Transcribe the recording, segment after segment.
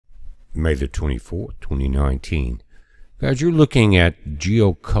May the 24th, 2019. Guys, you're looking at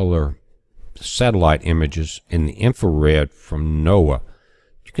geocolor satellite images in the infrared from NOAA.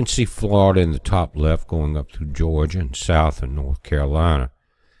 You can see Florida in the top left going up through Georgia and South and North Carolina.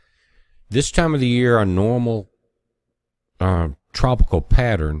 This time of the year, a normal tropical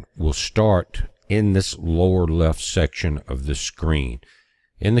pattern will start in this lower left section of the screen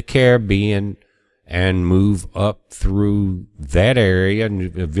in the Caribbean and move up through that area,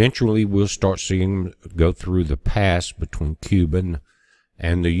 and eventually we'll start seeing them go through the pass between Cuba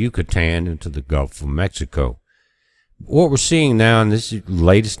and the Yucatan into the Gulf of Mexico. What we're seeing now, and this is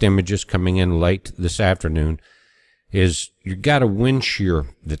latest images coming in late this afternoon, is you've got a wind shear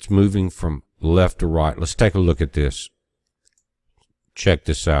that's moving from left to right. Let's take a look at this. Check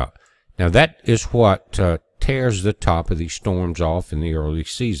this out. Now that is what tears the top of these storms off in the early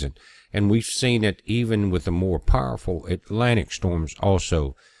season. And we've seen it even with the more powerful Atlantic storms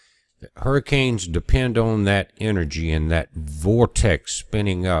also. Hurricanes depend on that energy and that vortex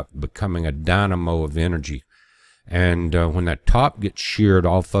spinning up, becoming a dynamo of energy. And when that top gets sheared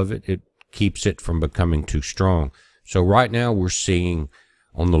off of it, it keeps it from becoming too strong. So right now we're seeing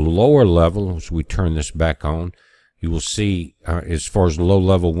on the lower level, as we turn this back on, you will see as far as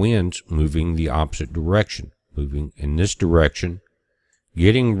low-level winds moving the opposite direction, moving in this direction,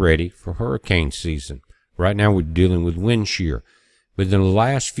 getting ready for hurricane season. Right now we're dealing with wind shear. But in the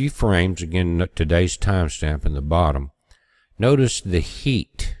last few frames, again, today's timestamp in the bottom, notice the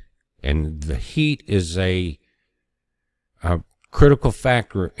heat. And the heat is a critical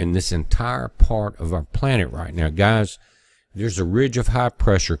factor in this entire part of our planet right now. Guys, there's a ridge of high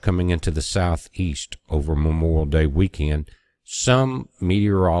pressure coming into the southeast over Memorial Day weekend. Some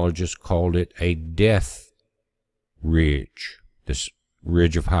meteorologists called it a death ridge, this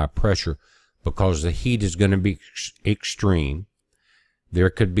ridge of high pressure, because the heat is going to be extreme. There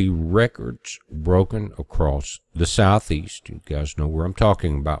could be records broken across the southeast. You guys know where I'm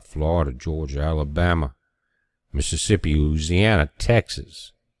talking about: Florida, Georgia, Alabama, Mississippi, Louisiana,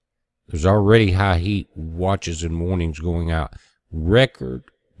 Texas. There's already high heat watches and warnings going out.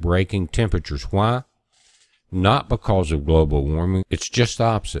 Record-breaking temperatures. Why? Not because of global warming. It's just the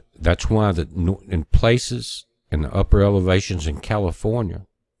opposite. That's why in places in the upper elevations in California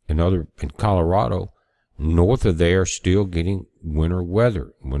and in Colorado, north of there, still getting winter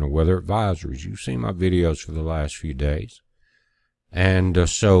weather advisories. You've seen my videos for the last few days. And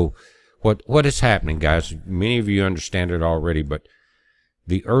so what is happening, guys? Many of you understand it already, but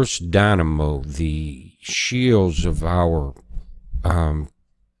the Earth's dynamo, the shields of our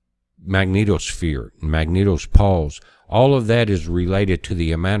magnetosphere, magneto's poles, all of that is related to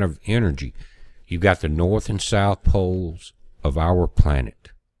the amount of energy. You've got the north and south poles of our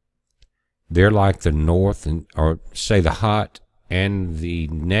planet. They're like the north or say the hot and the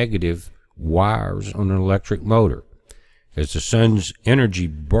negative wires on an electric motor. As the sun's energy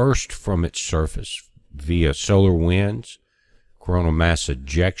bursts from its surface via solar winds, coronal mass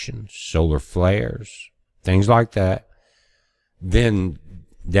ejections, solar flares, things like that, then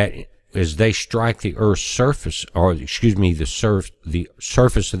that as they strike the Earth's surface, or excuse me, the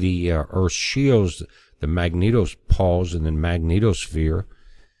surface of the Earth's shields, the magnetopoles and the magnetosphere,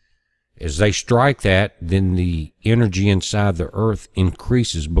 as they strike that, then the energy inside the Earth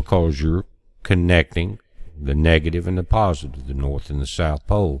increases because you're connecting the negative and the positive, the north and the south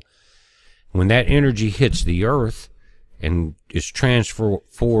pole. When that energy hits the Earth and is transferred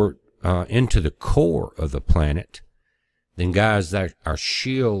into the core of the planet, then guys, that our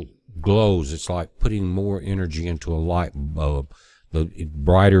shield glows. It's like putting more energy into a light bulb. The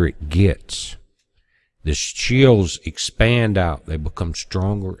brighter it gets. The shields expand out. They become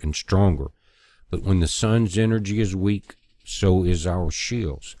stronger and stronger. But when the sun's energy is weak, so is our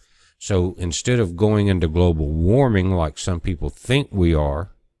shields. So instead of going into global warming like some people think we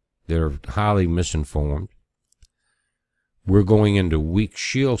are, that are highly misinformed, we're going into weak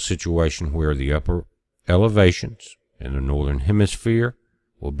shield situation where the upper elevations in the northern hemisphere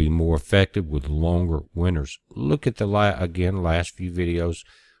will be more effective with longer winters. Look at the last few videos.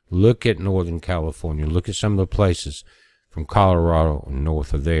 Look at Northern California. Look at some of the places from Colorado and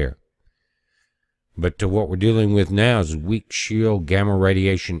north of there. But to what we're dealing with now is weak shield gamma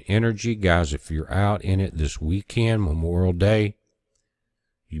radiation energy. Guys, if you're out in it this weekend, Memorial Day,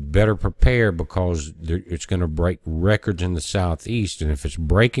 you better prepare because it's going to break records in the southeast. And if it's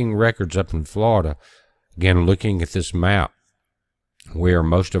breaking records up in Florida, again, looking at this map where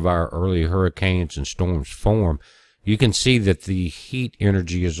most of our early hurricanes and storms form, you can see that the heat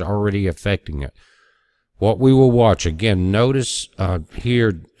energy is already affecting it. What we will watch, again, notice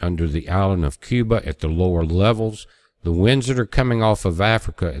here under the island of Cuba at the lower levels, The winds that are coming off of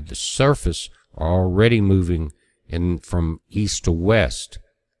Africa at the surface are already moving in from east to west,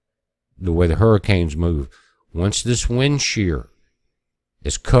 the way the hurricanes move. Once this wind shear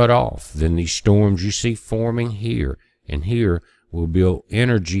is cut off, then these storms you see forming here and here will build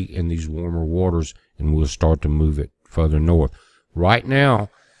energy in these warmer waters, and we'll start to move it further north. Right now,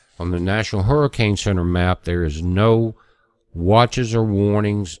 on the National Hurricane Center map, there is no watches or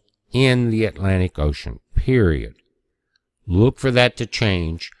warnings in the Atlantic Ocean, period. Look for that to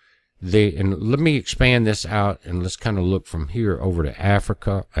change. And let me expand this out, and let's kind of look from here over to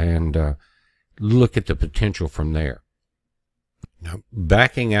Africa and look at the potential from there. Now,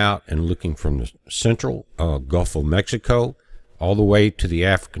 backing out and looking from the central Gulf of Mexico all the way to the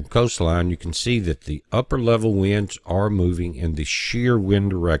African coastline, you can see that the upper level winds are moving in the shear wind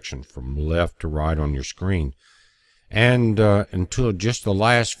direction from left to right on your screen. And until just the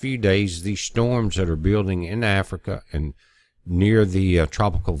last few days, these storms that are building in Africa and near the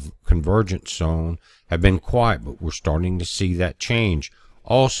tropical convergence zone have been quiet, but we're starting to see that change.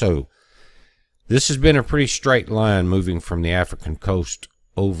 Also, this has been a pretty straight line moving from the African coast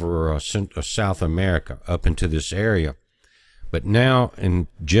over South America up into this area. But now, in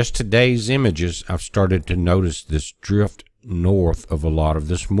just today's images, I've started to notice this drift north of a lot of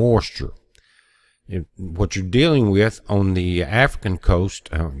this moisture. What you're dealing with on the African coast,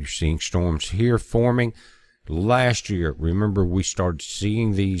 you're seeing storms here forming. Last year, remember, we started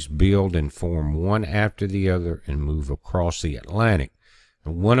seeing these build and form one after the other and move across the Atlantic.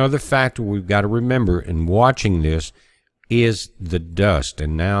 And one other factor we've got to remember in watching this is the dust.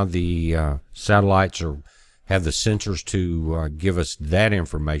 And now the satellites have the sensors to give us that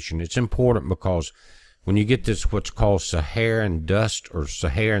information. It's important because when you get this what's called Saharan dust or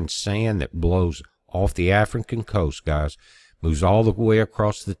Saharan sand that blows off the African coast, guys, moves all the way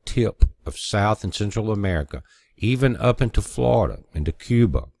across the tip of South and Central America, even up into Florida, into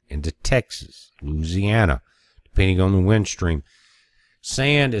Cuba, into Texas, Louisiana, depending on the wind stream.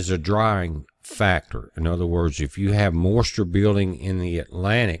 Sand is a drying factor. In other words, if you have moisture building in the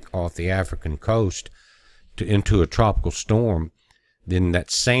Atlantic off the African coast into a tropical storm, then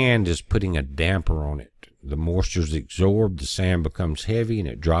that sand is putting a damper on it. The moisture is absorbed, the sand becomes heavy, and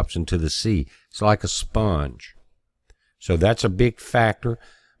it drops into the sea. It's like a sponge. So that's a big factor.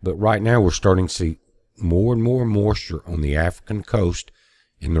 But right now we're starting to see more and more moisture on the African coast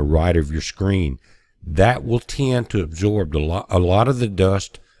in the right of your screen. That will tend to absorb a lot of the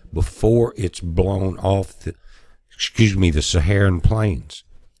dust before it's blown off the Saharan plains.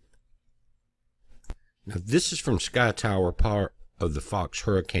 Now, this is from Sky Tower, part of the Fox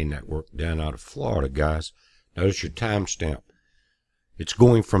Hurricane Network down out of Florida, guys. Notice your timestamp. It's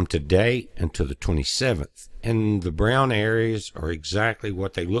going from today until the 27th. And the brown areas are exactly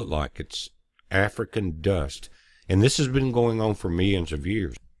what they look like. It's African dust. And this has been going on for millions of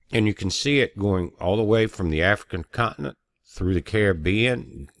years. And you can see it going all the way from the African continent through the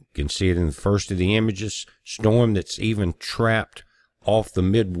Caribbean. You can see it in the first of the images. Storm that's even trapped off the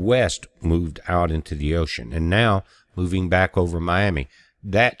Midwest moved out into the ocean, and now moving back over Miami.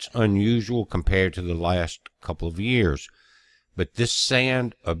 That's unusual compared to the last couple of years. But this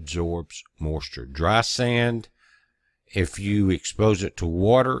sand absorbs moisture. Dry sand, if you expose it to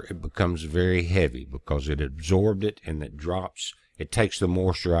water, it becomes very heavy because it absorbed it and it drops. It takes the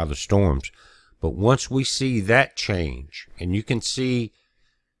moisture out of the storms. But once we see that change, and you can see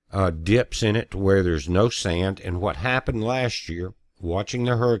dips in it to where there's no sand, and what happened last year, watching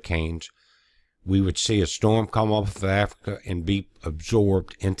the hurricanes, we would see a storm come off of Africa and be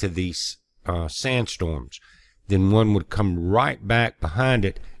absorbed into these sandstorms. Then one would come right back behind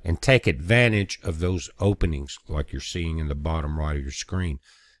it and take advantage of those openings like you're seeing in the bottom right of your screen.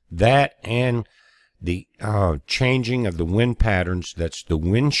 That and the changing of the wind patterns, that's the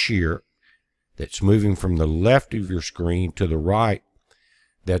wind shear that's moving from the left of your screen to the right,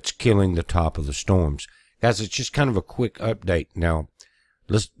 that's killing the top of the storms. Guys, it's just kind of a quick update. Now,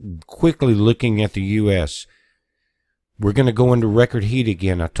 let's quickly looking at the U.S. We're going to go into record heat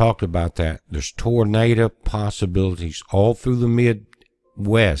again. I talked about that. There's tornado possibilities all through the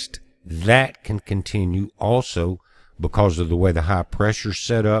Midwest. That can continue also because of the way the high pressure's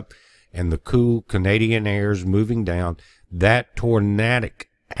set up and the cool Canadian air is moving down. That tornadic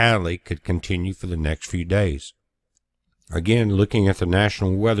alley could continue for the next few days. Again, looking at the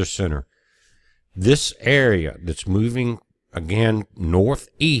National Weather Center, this area that's moving again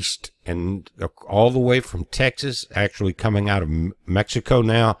northeast and all the way from Texas, actually coming out of Mexico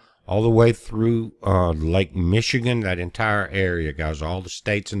now, all the way through Lake Michigan, that entire area, guys, all the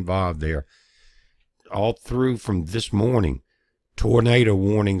states involved there, all through from this morning, tornado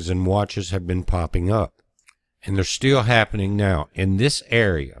warnings and watches have been popping up. And they're still happening now. In this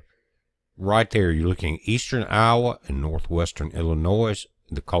area, right there, you're looking at eastern Iowa and northwestern Illinois.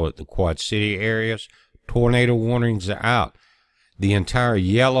 They call it the Quad City areas. Tornado warnings are out. The entire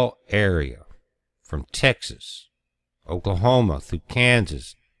yellow area from Texas, Oklahoma, through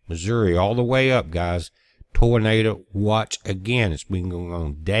Kansas, Missouri, all the way up, guys. Tornado watch again. It's been going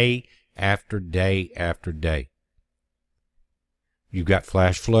on day after day after day. You've got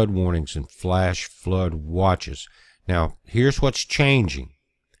flash flood warnings and flash flood watches. Now, here's what's changing.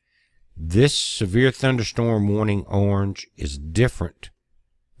 This severe thunderstorm warning orange is different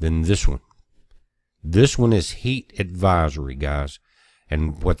than this one. This one is heat advisory, guys.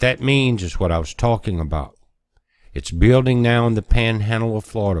 And what that means is what I was talking about. It's building now in the panhandle of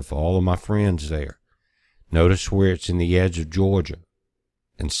Florida for all of my friends there. Notice where it's in the edge of Georgia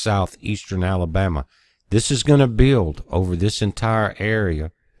and southeastern Alabama. This is going to build over this entire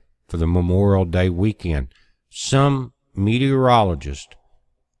area for the Memorial Day weekend. Some meteorologists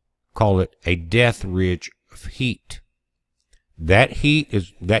call it a death ridge of heat. That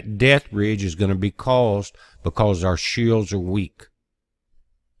death ridge is going to be caused because our shields are weak.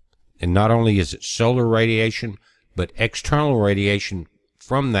 And not only is it solar radiation, but external radiation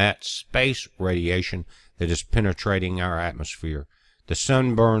from that, space radiation that is penetrating our atmosphere. The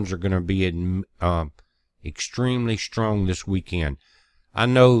sunburns are going to be extremely strong this weekend. I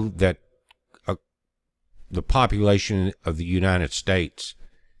know that the population of the United States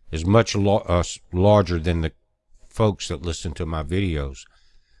is much larger than the folks that listen to my videos.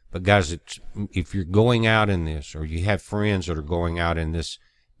 But guys, if you're going out in this, or you have friends that are going out in this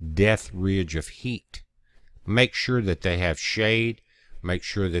death ridge of heat, make sure that they have shade, make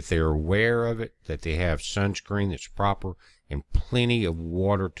sure that they're aware of it, that they have sunscreen that's proper, and plenty of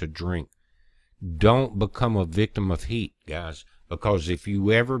water to drink. Don't become a victim of heat, guys, because if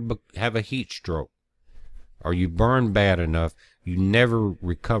you ever have a heat stroke or you burn bad enough, you never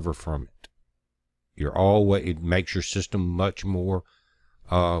recover from it. It makes your system much more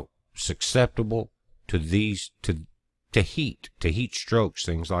susceptible to heat strokes,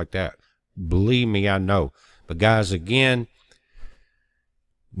 things like that. Believe me, I know. But guys, again,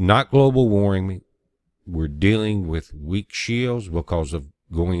 not global warming. We're dealing with weak shields because of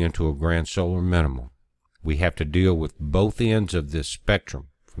going into a grand solar minimum. We have to deal with both ends of this spectrum,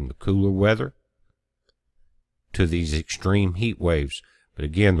 from the cooler weather to these extreme heat waves. But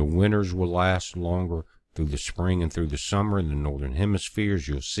again, the winters will last longer through the spring and through the summer in the northern hemispheres.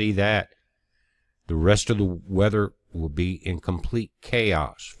 You'll see that. The rest of the weather will be in complete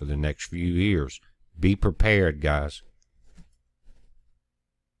chaos for the next few years. Be prepared, guys.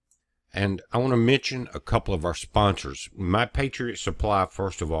 And I want to mention a couple of our sponsors. My Patriot Supply,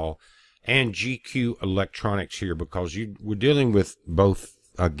 first of all, and GQ Electronics here, because we're dealing with both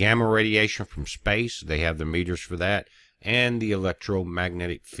gamma radiation from space. They have the meters for that. And the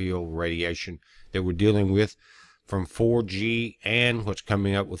electromagnetic field radiation that we're dealing with from 4G and what's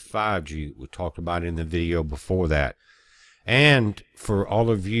coming up with 5G. We talked about in the video before that. And for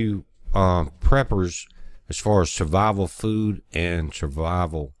all of you preppers, as far as survival food and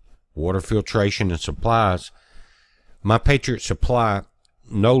survival water filtration and supplies, My Patriot Supply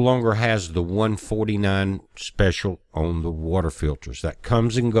no longer has the $149 special on the water filters. That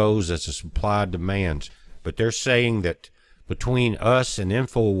comes and goes as the supply demands. But they're saying that between us and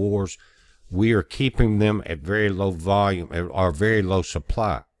InfoWars, we are keeping them at very low volume, or very low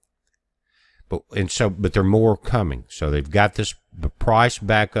supply. But there are more coming. So they've got the price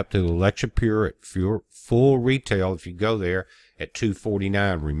back up to the Lexapure at full retail, if you go there, at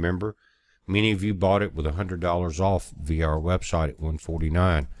 $249. Remember, many of you bought it with $100 off via our website at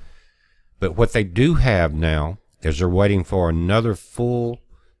 $149. But what they do have now is they're waiting for another full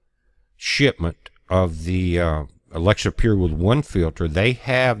shipment of the Lexapure with one filter. They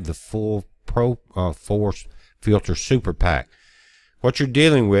have the full Pro Force Filter Super Pack. What you're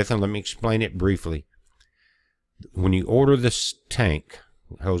dealing with, and let me explain it briefly. When you order this tank,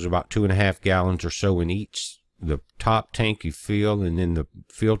 it holds about 2.5 gallons or so in each. The top tank you fill, and then the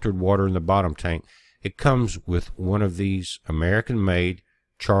filtered water in the bottom tank. It comes with one of these American-made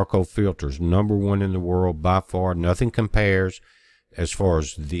charcoal filters, #1 in the world by far. Nothing compares as far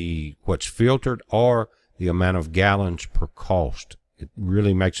as what's filtered or the amount of gallons per cost. It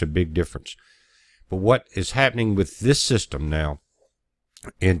really makes a big difference. But what is happening with this system now,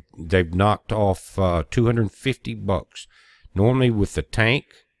 and they've knocked off $250. Normally with the tank,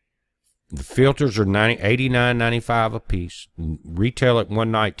 the filters are $89.95 a piece. Retail at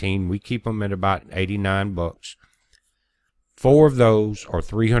 $119. We keep them at about $89. 4 of those are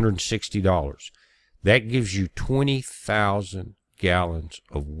 $360. That gives you 20,000 gallons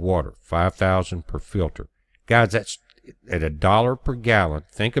of water, 5,000 per filter. Guys, that's at $1 per gallon.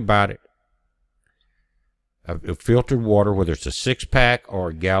 Think about it. A filtered water, whether it's a 6-pack or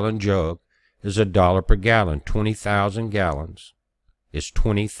a gallon jug, is $1 per gallon. 20,000 gallons is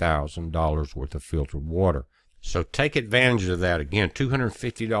 $20,000 worth of filtered water. So take advantage of that. Again,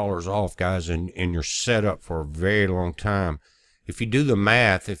 $250 off, guys, and you're set up for a very long time. If you do the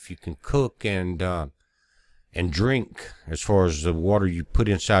math, if you can cook and drink, as far as the water you put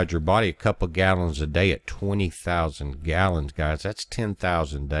inside your body, a couple gallons a day at 20,000 gallons, guys, that's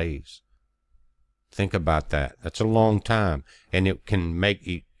 10,000 days. Think about that. That's a long time, and it can make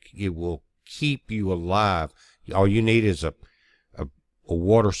you, it will keep you alive. All you need is a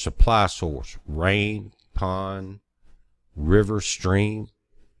water supply source, rain, pond, river, stream,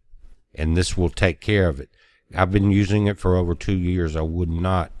 and this will take care of it. I've been using it for over 2 years. I would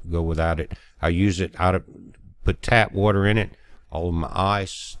not go without it. I use it put tap water in it, all of my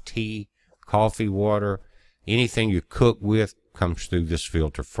ice, tea, coffee water, anything you cook with comes through this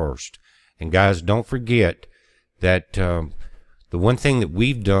filter first. And guys, don't forget that the one thing that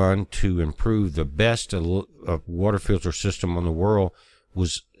we've done to improve the best of water filter system on the world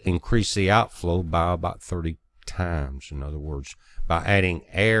was increase the outflow by about 30 times. In other words, by adding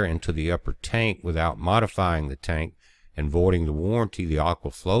air into the upper tank without modifying the tank and voiding the warranty, the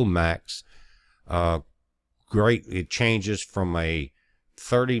AquaFlow Max, it changes from a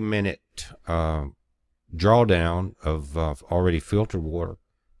 30-minute drawdown of already filtered water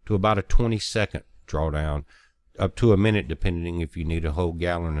to about a 20-second drawdown, up to a minute, depending if you need a whole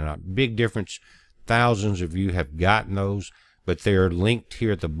gallon or not. Big difference. Thousands of you have gotten those, but they're linked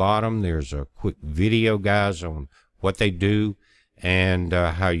here at the bottom. There's a quick video, guys, on what they do and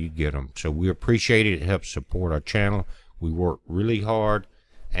how you get them. So we appreciate it. It helps support our channel. We work really hard,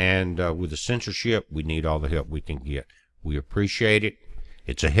 and with the censorship, we need all the help we can get. We appreciate it.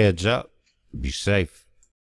 It's a heads up. Be safe.